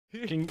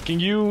Can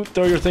you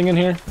throw your thing in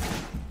here?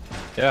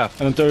 Yeah.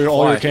 And then throw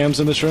all your cams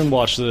in this room?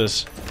 Watch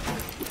this.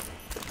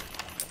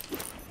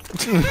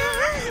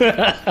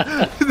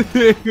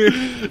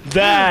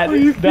 that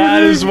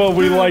is what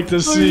we like to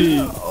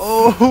see.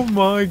 Oh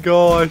my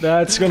gosh.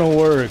 That's gonna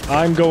work.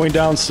 I'm going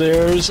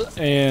downstairs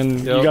and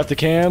you got the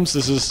cams.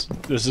 This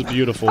is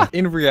beautiful.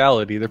 In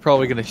reality, they're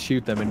probably gonna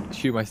shoot them and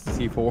shoot my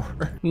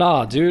C4.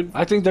 Nah, dude.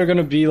 I think they're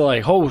gonna be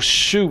like, oh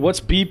shoot,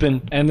 what's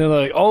beeping? And they're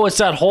like, oh, it's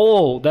that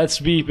hole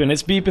that's beeping.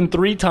 It's beeping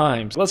 3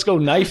 times. Let's go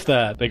knife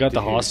that. They got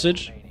the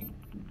hostage.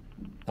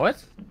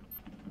 What?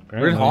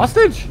 Apparently. We're in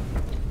hostage?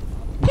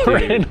 We're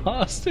in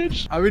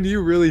hostage? I mean, you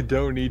really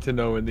don't need to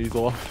know in these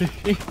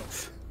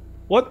lobbies.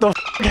 What the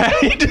f?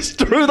 He just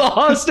threw the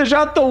hostage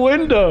out the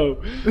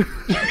window.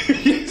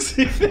 You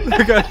see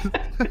that?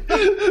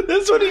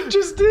 That's what he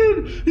just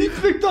did. He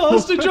picked the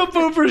hostage up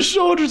over his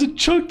shoulders and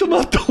chucked him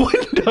out the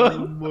window.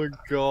 Oh my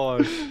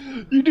gosh.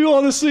 You do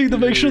all this thing to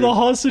make sure the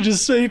hostage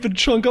is safe and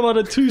chunk him out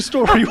a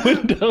 2-story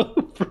window,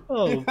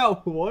 bro. Yeah,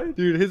 what?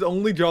 Dude, his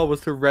only job was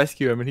to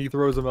rescue him and he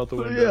throws him out the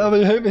window. Yeah, I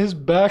mean, his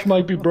back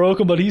might be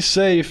broken, but he's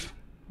safe.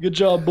 Good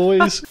job, boys.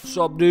 What's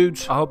up,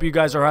 dudes? I hope you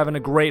guys are having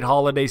a great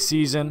holiday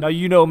season. Now,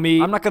 you know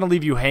me. I'm not going to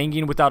leave you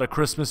hanging without a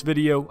Christmas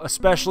video,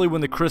 especially when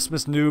the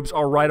Christmas noobs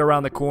are right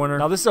around the corner.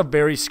 Now, this is a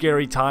very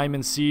scary time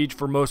in Siege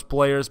for most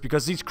players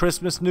because these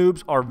Christmas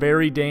noobs are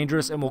very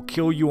dangerous and will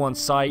kill you on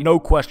sight, no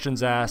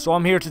questions asked. So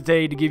I'm here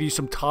today to give you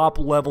some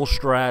top-level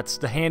strats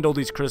to handle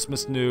these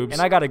Christmas noobs,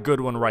 and I got a good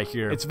one right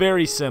here. It's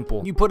very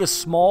simple. You put a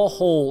small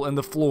hole in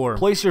the floor,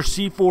 place your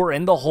C4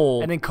 in the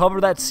hole, and then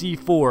cover that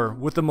C4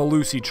 with a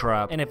Malusi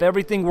trap. And if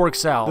everything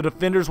works out, the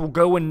defenders will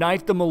go and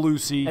knife the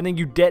Malusi, and then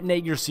you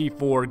detonate your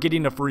C4,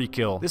 getting a free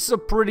kill. This is a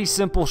pretty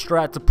simple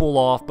strat to pull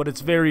off, but it's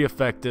very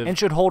effective and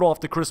should hold off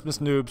the Christmas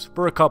noobs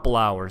for a couple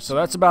hours. So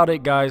that's about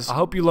it, guys. I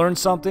hope you learned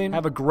something.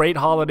 Have a great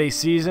holiday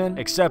season,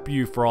 except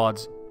you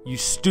frauds. You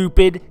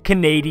stupid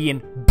Canadian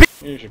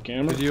bitch. Here's your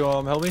camera. Did you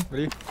help me?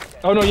 Ready?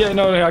 Oh no, yeah,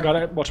 no, I got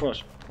it. Watch.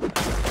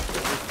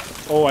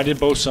 Oh, I did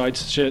both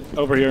sides. Shit,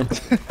 over here.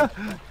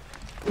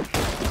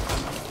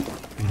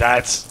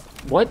 That's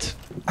what?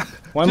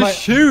 Why am I?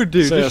 Shoot,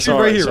 dude. Just shoot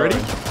right here. Sorry.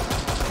 Ready?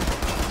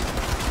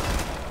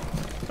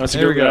 That's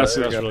good. That's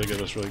really good.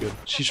 That's really good.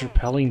 She's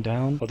rappelling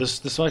down. Oh,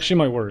 this actually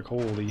might work.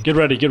 Holy. Get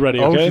ready.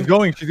 Okay. Oh, she's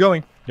going. She's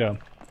going. Yeah.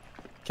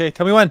 Okay.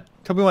 Tell me when.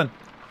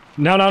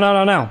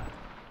 Now.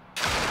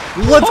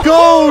 Let's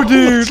go,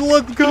 dude.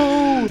 Let's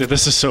go. Dude,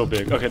 this is so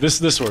big. Okay,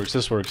 this works.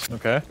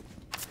 Okay.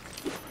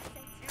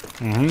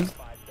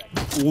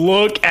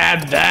 Look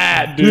at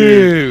that,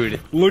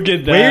 dude. Look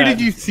at that. Where did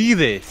you see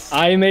this?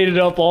 I made it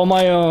up on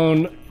my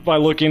own by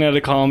looking at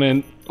a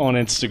comment on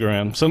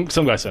Instagram. Some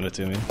guy sent it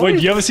to me. Wait,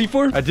 do you have a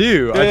C4? I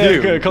do. Yeah, I do.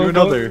 Okay, come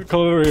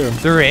over here.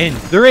 They're in.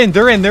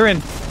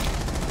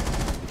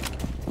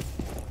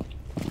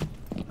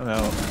 I'm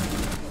out.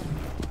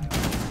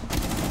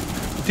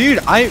 Dude,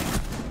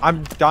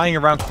 I'm dying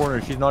around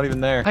corners. She's not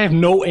even there. I have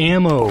no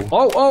ammo.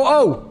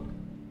 Oh.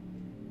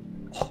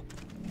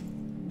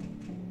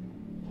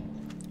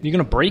 You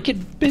gonna break it,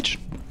 bitch?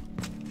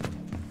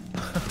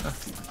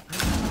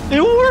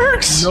 It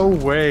works! No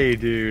way,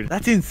 dude.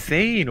 That's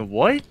insane.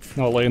 What?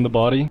 No, lay in the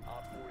body.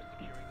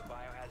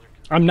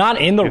 I'm not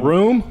in the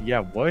room? Yeah,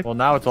 what? Well,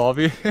 now it's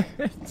obvious.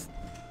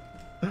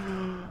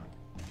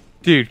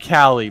 Dude,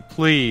 Callie,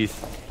 please.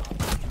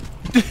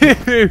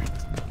 Dude!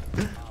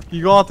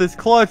 You got this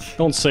clutch.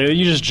 Don't say it,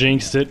 you just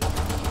jinxed it.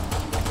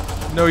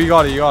 No, you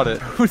got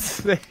it. Who's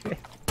saying it?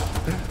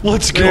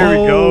 Let's go! There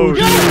we go,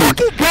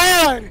 dude.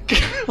 God!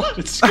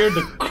 It scared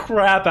the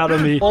crap out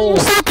of me. Oh.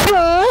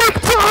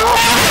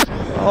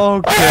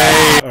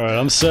 Okay. Alright,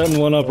 I'm setting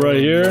one up right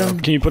here.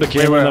 Can you put a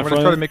camera in that front? I'm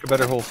gonna try to make a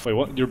better hole. Wait,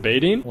 what? You're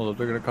baiting? Well,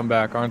 they're gonna come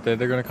back, aren't they?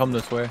 They're gonna come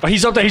this way. Oh,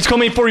 he's up there. He's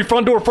coming for you.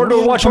 Front door.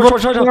 Watch.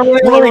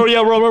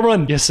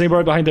 Run. Yeah, stay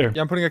right behind there.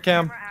 Yeah, I'm putting a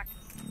cam. I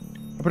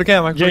put a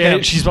cam.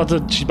 Yeah, she's about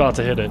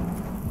to hit it.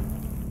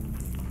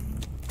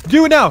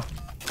 Do it now.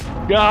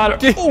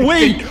 Got her. Oh,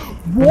 wait.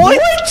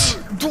 What?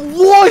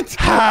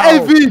 How?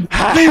 Evan,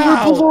 they were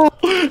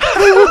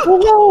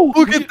below.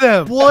 Look at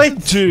them.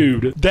 What?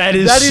 Dude, that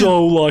is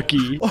so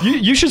lucky.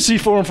 You should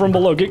C4 him from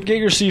below. Get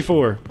your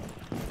C4.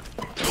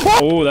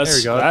 Oh,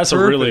 that's a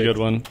really good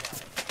one.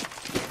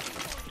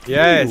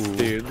 Yes,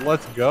 dude.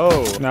 Let's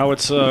go. Now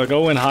it's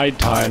go in hide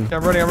time.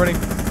 I'm running.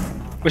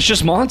 It's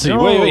just Monty.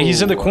 No. Wait,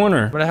 he's in the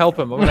corner. I'm gonna help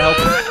him.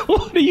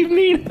 What do you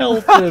mean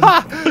help him?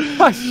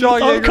 I shot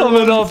you. I'm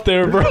coming up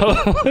there, bro.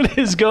 What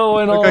is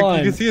going on?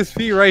 You can see his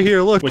feet right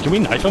here. Look. Wait, can we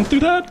knife him through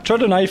that? Try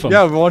to knife him.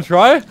 Yeah, we want to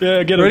try?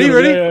 Yeah, get him.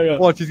 Ready? Yeah.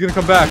 Watch, he's gonna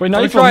come back. Wait,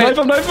 knife him. Get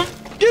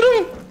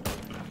him.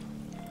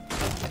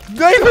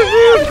 Knife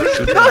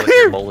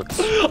him!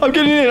 I'm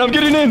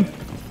getting in.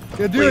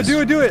 Yeah,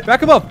 do it.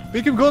 Back him up.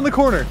 Make him go in the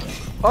corner.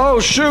 Oh,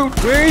 shoot.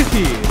 Where is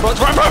he?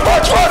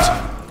 Run.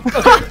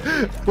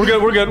 Okay.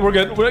 We're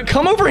good.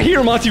 Come over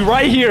here, Monty.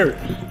 Right here.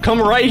 Come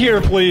right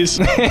here, please.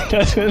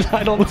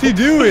 I don't. What's he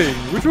doing?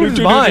 Which one is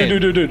mine?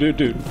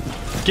 Dude.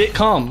 Get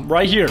calm.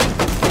 Right here.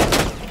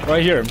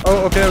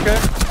 Oh, okay.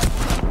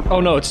 Oh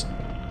no, it's.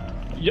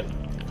 Yeah.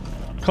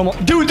 Come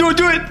on. Do it, do it,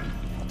 do it!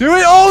 Do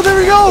it! Oh, there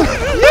we go!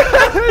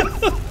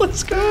 Yes!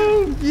 Let's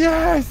go!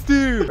 Yes,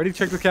 dude! Ready to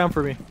check the cam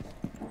for me.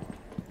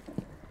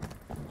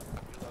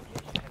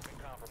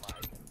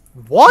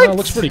 What? Oh,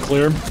 looks pretty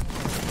clear.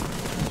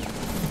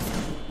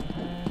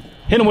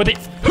 Hit him with it.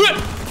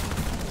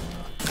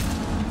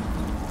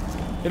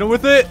 Hit him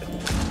with it.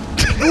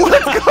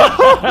 Let's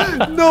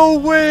go! No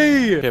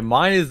way! Okay,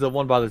 mine is the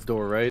one by this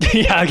door, right?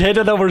 Yeah, I hate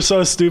that we're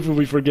so stupid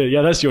we forget.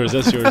 Yeah, that's yours.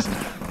 That's yours.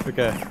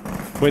 Okay.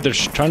 Wait, they're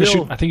trying to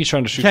shoot. I think he's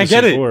trying to shoot. Can't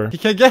get it. He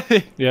can't get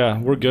it. Yeah,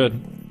 we're good.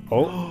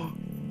 Oh.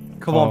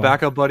 Come on,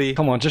 back up, buddy.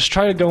 Come on, just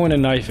try to go in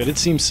and knife it. It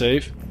seems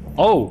safe.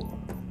 Oh.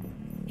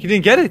 He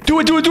didn't get it. Do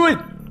it, do it, do it!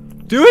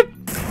 Do it!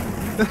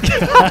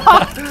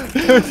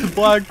 There's a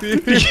black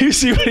dude. Did you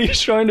see what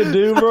he's trying to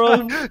do,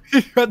 bro?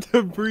 He got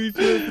to breach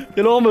it.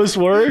 It almost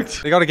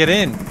worked. They gotta get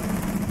in.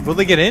 Will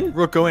they get in?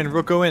 Rook, go in.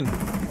 Rook, go in.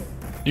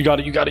 You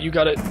got it, you got it, you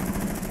got it.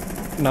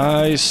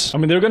 Nice. I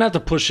mean, they're gonna have to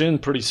push in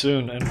pretty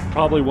soon and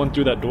probably one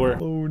through that door.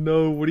 Oh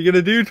no, what are you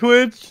gonna do,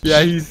 Twitch?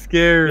 Yeah, he's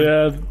scared.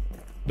 Yeah,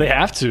 they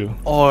have to.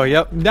 Oh,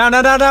 yep. Now,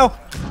 now, now, now.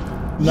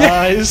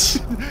 Nice. Yes!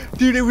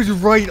 Dude, it was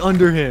right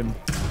under him.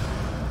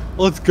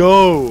 Let's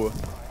go.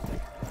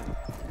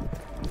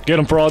 Get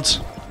him,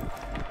 frauds.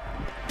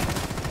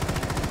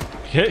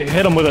 Hit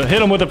him with it.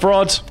 Hit him with it,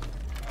 frauds.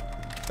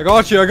 I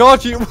got you. I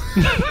got you.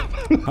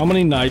 How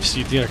many knives do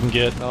you think I can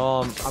get?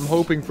 I'm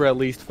hoping for at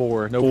least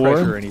 4. No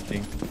pressure or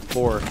anything.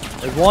 4.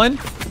 There's 1.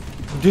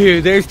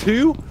 Dude, there's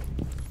 2.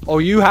 Oh,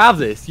 you have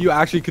this. You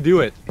actually could do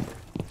it.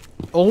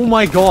 Oh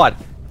my god.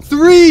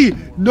 3!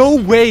 No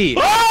way.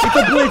 It's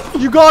a blitz.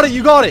 You got it.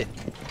 You got it.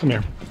 Come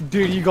here.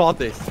 Dude, you got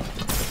this.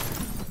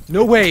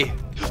 No way.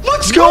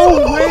 Let's go!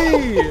 No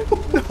way.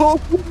 No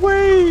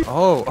way.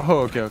 Oh,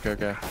 okay.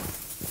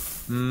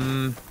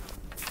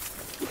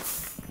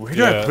 Where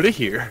do I put it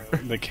here?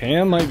 The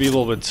cam might be a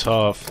little bit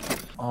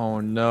tough. Oh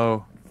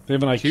no. They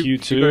have an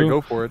IQ too. You better go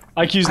for it.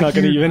 IQ's not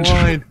gonna even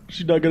try.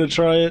 She's not gonna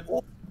try it.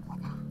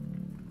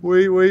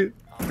 Wait. You're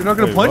not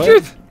gonna punch what?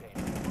 it?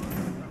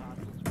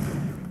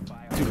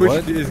 Dude, Twitch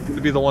what? is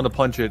gonna be the one to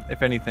punch it,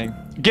 if anything.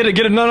 Get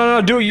it,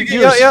 no, do it.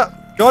 Yeah.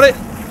 Got it.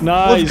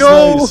 Nice. Let's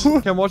go. Nice.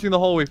 Okay, I'm watching the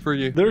hallway for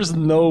you. There's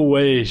no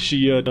way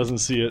she doesn't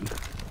see it.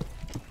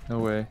 No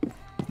way.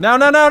 Now.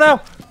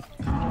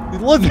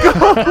 Let's go.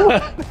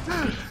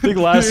 I think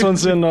last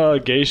one's in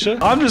Geisha.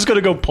 I'm just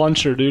gonna go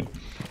punch her, dude.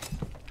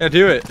 Yeah,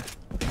 do it.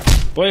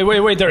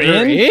 Wait, they're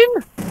in?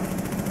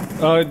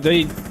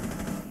 They...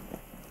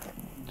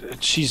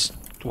 She's...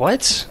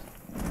 What?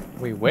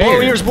 Wait, where?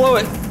 Blow ears, blow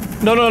it!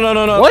 No.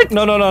 What?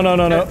 No.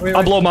 Wait,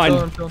 I'll blow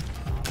mine.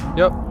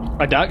 Yep.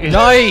 I died.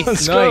 Nice,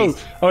 Let's nice. go.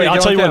 Alright,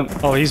 I'll tell you down. when.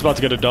 Oh, he's about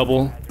to get a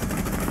double.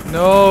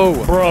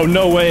 No. Bro,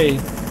 no way.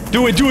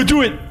 Do it!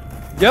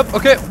 Yep,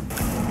 okay.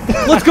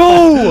 Let's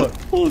go!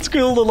 Let's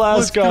kill the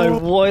last guy. Go.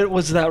 What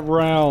was that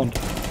round?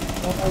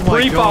 Oh my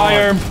Free God.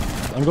 fire!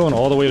 I'm going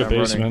all the way to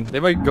basement. They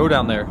might go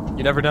down there.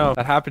 You never know.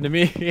 That happened to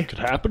me. Could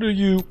happen to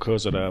you,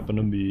 cause it happened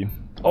to me.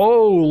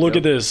 Oh, look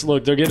at this.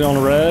 Look, they're getting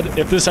on red.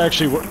 If this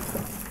actually works...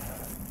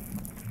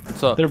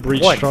 What's up? Their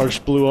breach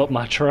charge blew up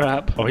my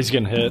trap. Oh, he's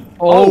getting hit.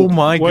 Oh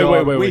my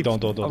God. Wait,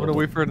 don't. I'm gonna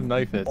wait for her to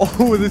knife it.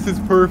 Oh, this is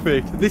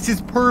perfect. This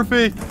is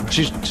perfect.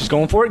 She's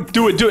going for it.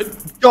 Do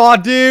it.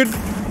 God, dude.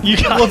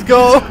 Let's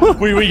go.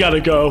 we gotta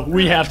go.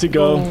 We have to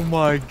go. Oh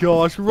my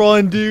gosh,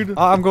 run, dude.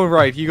 I'm going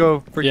right. You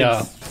go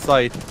freaking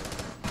sight.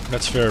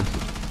 That's fair.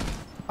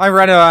 I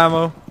ran out of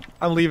ammo.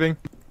 I'm leaving.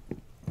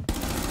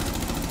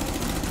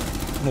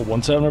 Well,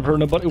 once I've never heard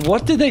nobody.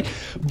 What did they...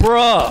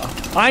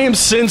 Bruh, I am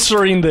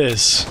censoring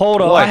this.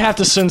 Hold on, I have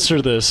to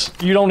censor this.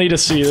 You don't need to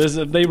see this.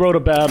 They wrote a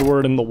bad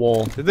word in the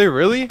wall. Did they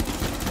really?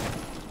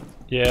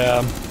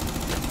 Yeah.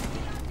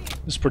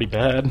 It's pretty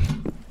bad.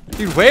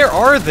 Dude, where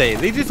are they?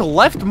 They just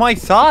left my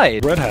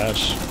side. Red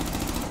hatch.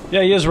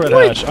 Yeah, he is red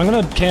hatch. I'm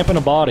gonna camp in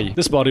a body.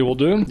 This body will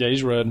do. Yeah,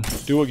 he's red.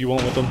 Do what you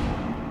want with him.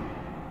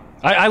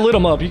 I lit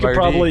him up. You could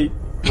probably...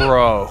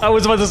 Bro. I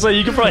was about to say,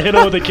 you could probably hit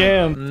him with a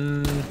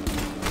cam.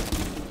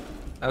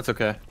 That's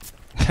okay.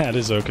 That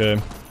is okay.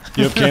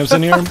 You have cams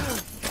in here?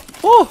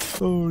 Oh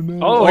no.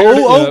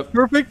 Oh,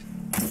 perfect.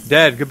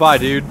 Dead. Goodbye,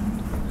 dude.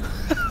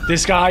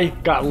 This guy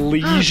got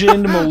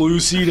lesioned,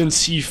 Malusied, and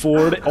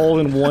C4'd all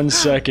in 1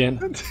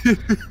 second.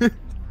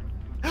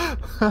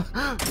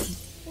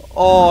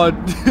 Oh,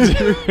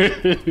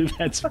 dude.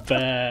 That's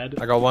bad.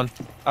 I got one.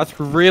 That's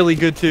really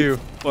good, too.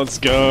 Let's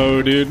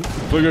go, dude.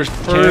 Put your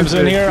cams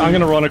in here. I'm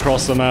gonna run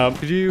across the map.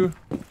 Could you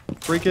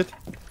break it?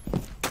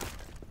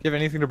 You have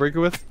anything to break it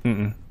with?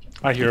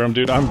 I hear him,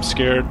 dude. I'm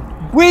scared.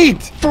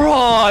 Wait!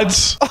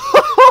 Frauds! Get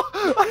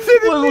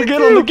on the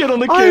cam. Get on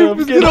the I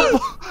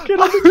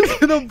was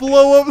gonna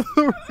blow up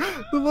the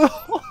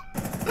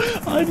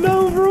I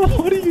know, bro.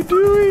 What are you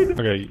doing?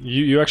 Okay,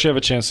 you actually have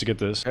a chance to get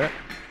this. Okay.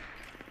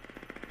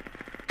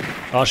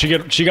 Oh, she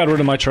got rid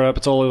of my trap.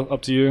 It's all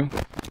up to you.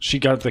 She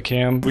got the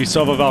cam. We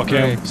still have a Val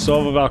cam. Okay. Still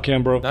have a Val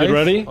cam, bro. Nice. Get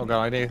ready? Oh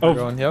god, I need to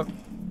go in. Yep.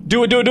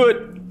 Do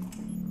it.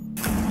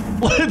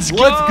 Let's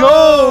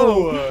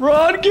go!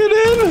 Rod, get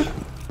in!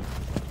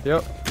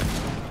 Yep.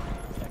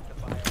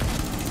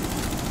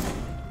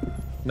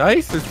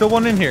 Nice. There's still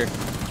one in here.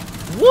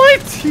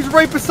 What? He's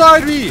right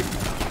beside me.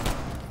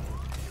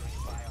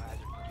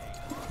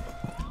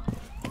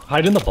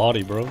 Hide in the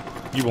body, bro.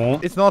 You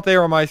won't. It's not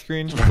there on my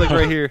screen. It's like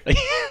right here.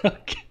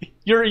 Okay.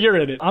 You're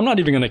in it. I'm not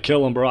even gonna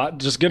kill him, bro.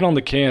 Just get on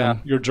the cam. Yeah.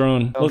 Your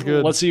drone.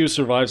 Good. Let's see who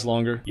survives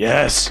longer.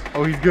 Yes.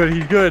 Oh, he's good.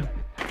 He's good.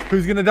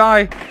 Who's gonna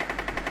die?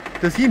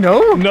 Does he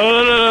know?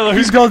 No.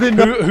 Who's gonna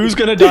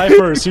die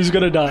first? Who's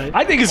gonna die?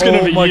 I think it's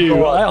gonna be you.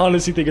 God. I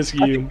honestly think it's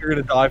you. I think you're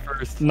gonna die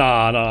first.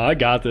 Nah, I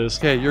got this.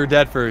 Okay, you're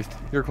dead first.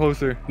 You're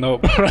closer.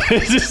 Nope.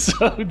 This is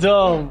so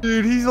dumb.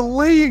 Dude, he's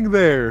laying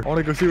there. I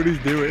wanna go see what he's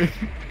doing.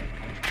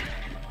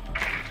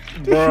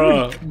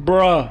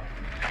 Bruh.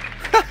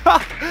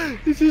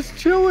 He's just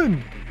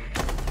chilling.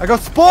 I got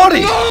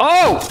spotty.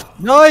 Oh!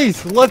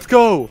 Nice. Let's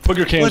go. Put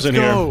your cams in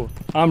here.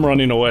 I'm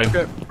running away.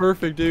 Okay,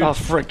 perfect, dude. Oh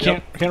frick!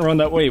 Can't run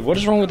that way. What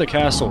is wrong with the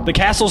castle? The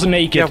castle's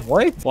naked. Yeah,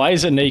 what? Why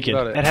is it naked?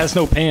 It has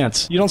no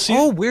pants. You don't see?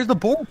 Oh, where's the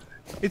bolt?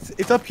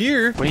 It's up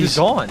here. Wait, he's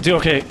gone. Dude,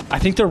 okay. I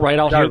think they're right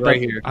out here.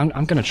 Right here.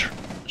 I'm gonna.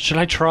 Should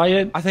I try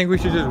it? I think we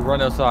should just run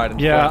outside.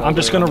 And Yeah, I'm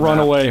just gonna run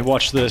away.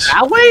 Watch this.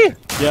 That way?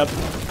 Yep.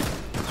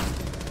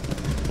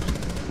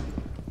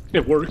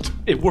 It worked.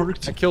 It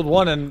worked. I killed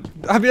one, and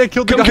I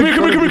killed the guy. Come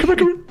here.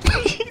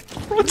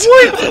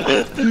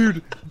 What?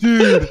 Dude.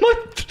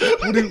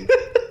 What do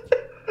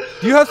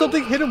you have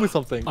something? Hit him with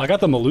something. I got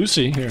the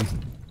Malusi here.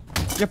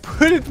 Yeah,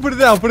 put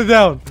it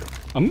down.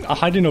 I'm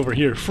hiding over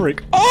here.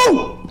 Frick.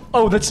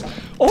 Oh, that's.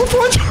 Oh,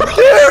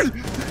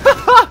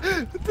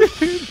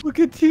 Dude, look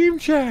at team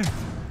chat.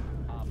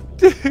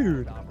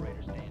 Dude.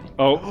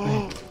 Oh.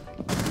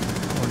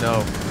 Oh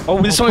no. Oh,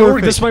 this might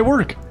work. This might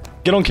work.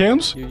 Get on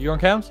cams. You on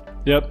cams?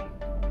 Yep.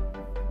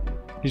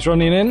 He's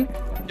running in.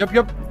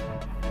 Yep.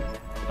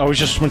 Oh, he's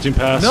just sprinting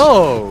past.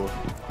 No.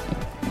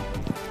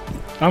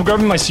 I'm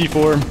grabbing my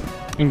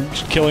C4 and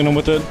just killing him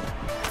with it.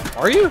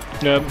 Are you?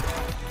 Yep.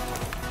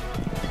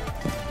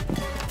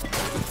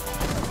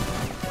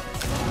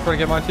 Trying to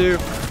get mine too.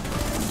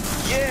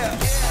 Yeah.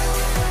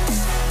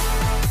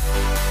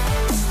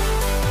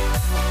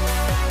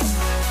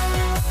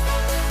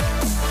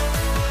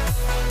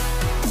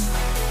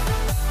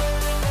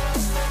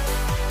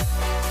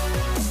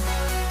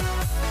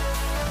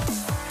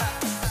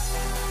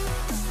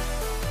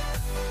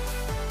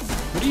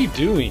 What are you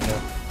doing?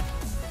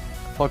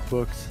 Fuck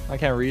books. I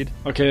can't read.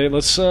 Okay,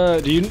 let's are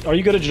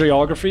you good at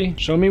geography?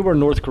 Show me where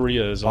North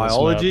Korea is on this map.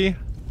 Biology?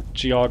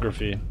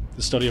 Geography.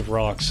 The study of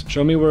rocks.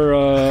 Show me where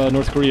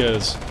North Korea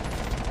is.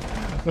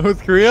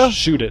 North Korea?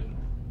 Shoot it.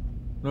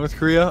 North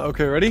Korea?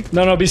 Okay, ready?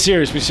 No, be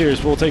serious,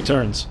 We'll take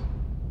turns.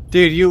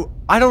 Dude,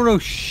 I don't know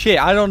shit.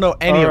 I don't know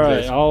any of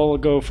this. Alright, I'll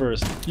go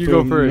first. You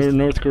go first.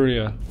 North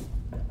Korea.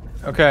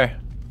 Okay.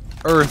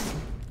 Earth.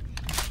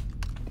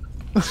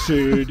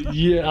 Dude,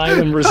 yeah, I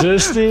am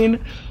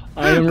resisting.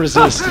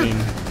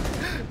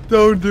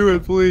 Don't do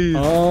it, please.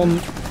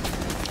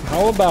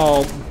 How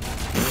about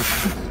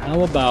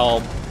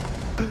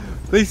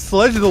They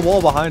sledged the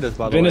wall behind us,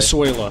 by the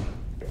Venezuela. way.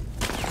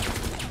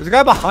 There's a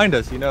guy behind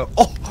us, you know.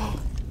 Oh!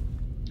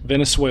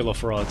 Venezuela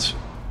frauds.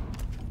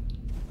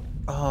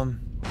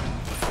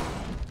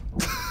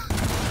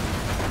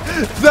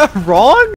 Is that wrong?